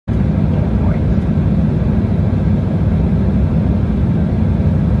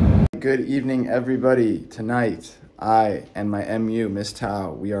good evening, everybody. Tonight, I and my MU, Miss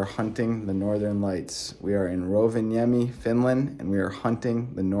Tao, we are hunting the Northern Lights. We are in Rovaniemi, Finland, and we are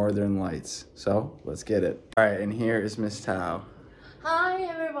hunting the Northern Lights. So, let's get it. All right, and here is Miss Tao. Hi,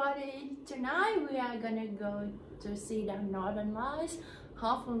 everybody. Tonight, we are gonna go to see the Northern Lights.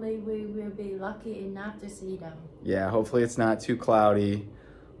 Hopefully, we will be lucky enough to see them. Yeah, hopefully it's not too cloudy.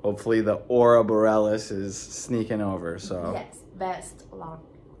 Hopefully the aurora borealis is sneaking over, so. Yes, best luck.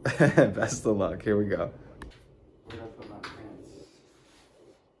 Best of luck. Here we go. Where did I put my pants?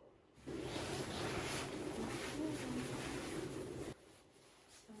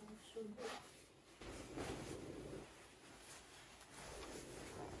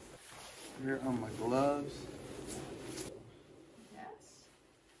 Where are my gloves? Yes.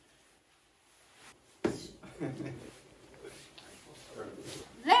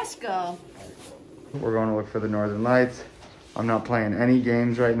 Let's go. We're going to look for the Northern Lights. I'm not playing any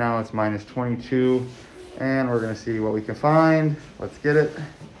games right now. It's minus 22. And we're going to see what we can find. Let's get it.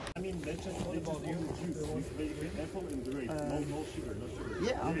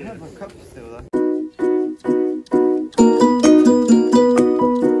 Yeah, I'll have a cup still though.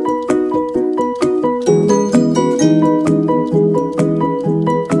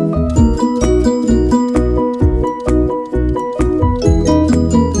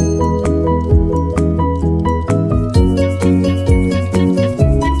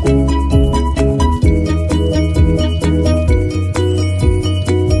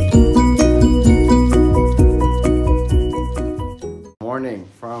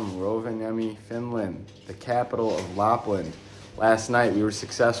 From Rovaniemi, Finland, the capital of Lapland. Last night we were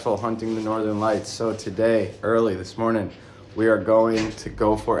successful hunting the Northern Lights, so today, early this morning, we are going to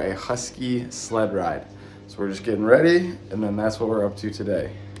go for a Husky sled ride. So we're just getting ready, and then that's what we're up to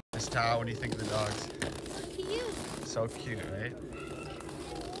today. Miss Tao, what do you think of the dogs? Cute. So cute, right?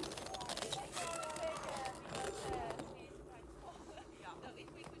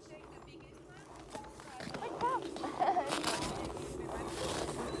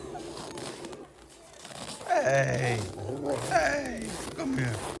 Hey, hey, come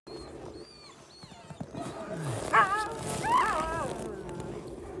here.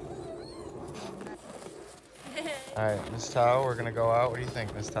 All right, Miss Tao, we're gonna go out. What do you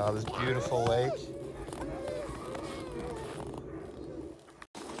think, Miss Tao? This beautiful lake.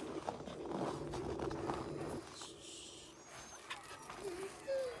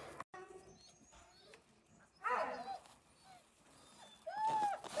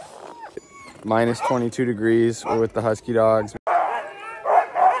 Minus 22 degrees. We're with the Husky dogs.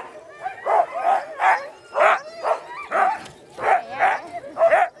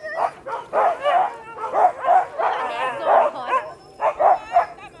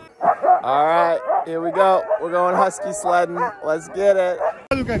 All right, here we go. We're going Husky sledding. Let's get it.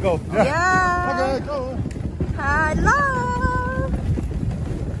 You can go. Yeah. Okay, go. Hello.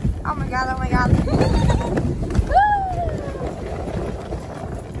 Oh my god, oh my god.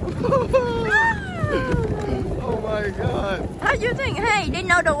 Oh my god. How do you think? Hey, they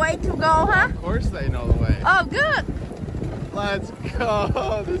know the way to go, huh? Of course they know the way. Oh, good. Let's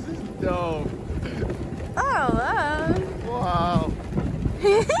go. This is dope. Oh, Wow.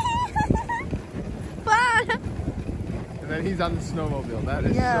 fun. And then he's on the snowmobile. That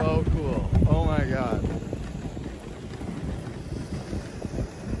is Yeah. so cool. Oh my god.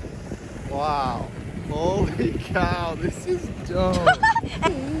 Wow. Holy cow. This is dope.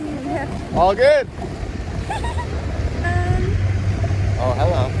 All good. Oh,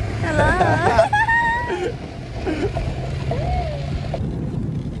 hello. Hello.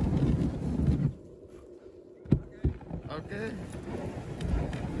 Okay.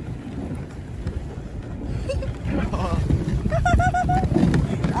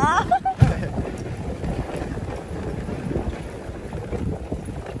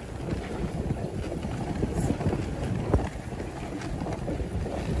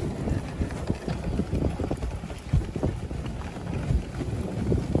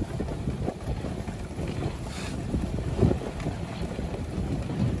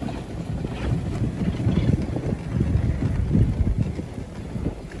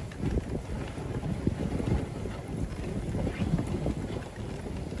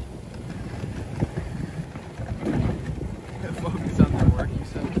 Focus on their work, you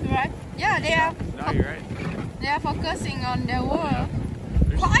said? Right? Yeah, they are. No, you're right. They are focusing on their work.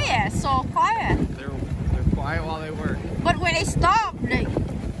 They're Quiet, so quiet. They're quiet while they work. But when they stop, they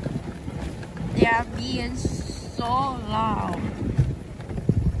are being so loud.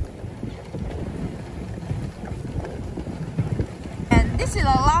 And this is a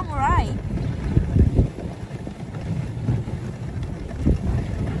long ride.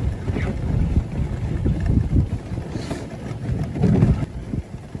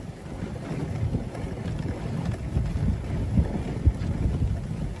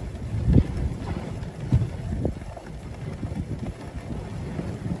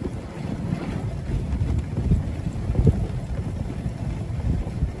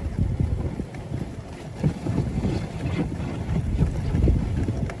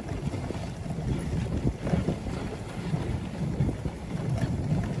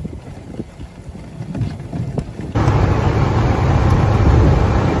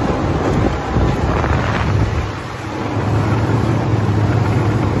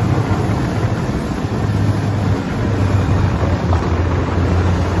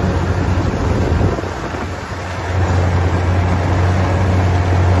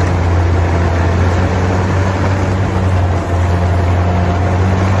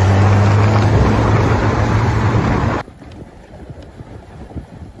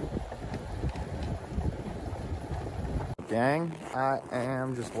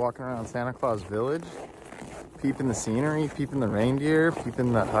 walking around Santa Claus Village, peeping the scenery, peeping the reindeer,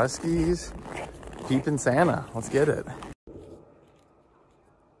 peeping the Huskies, peeping Santa. Let's get it.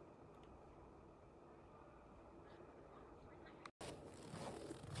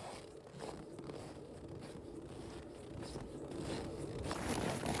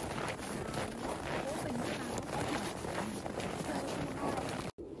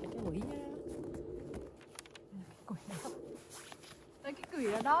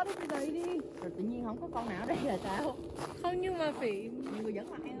 Quỷ ở đó đi đây đi. Rồi tự nhiên không có con nào đây là sao? Không, nhưng mà phiền nhiều người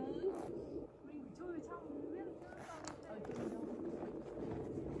dẫn lại ơi.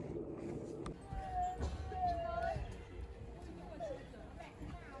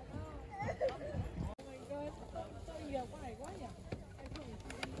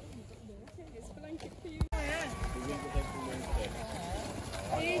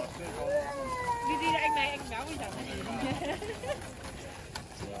 Đi ra anh này, anh báo bây giờ này.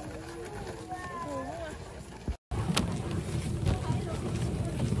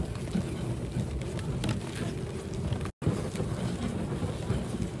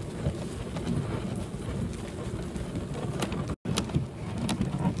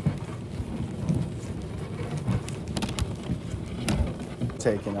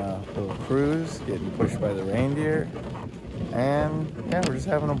 Taking a little cruise, getting pushed by the reindeer, and yeah, we're just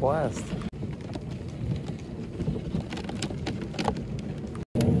having a blast.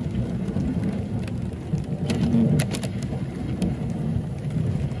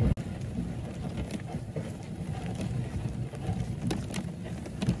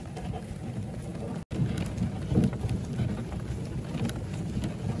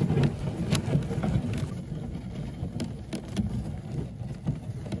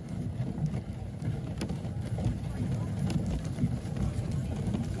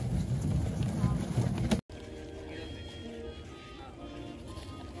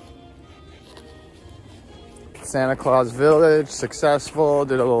 Santa Claus Village, successful,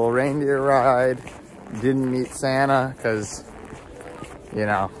 did a little reindeer ride. Didn't meet Santa because, you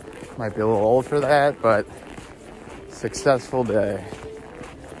know, might be a little old for that, but successful day.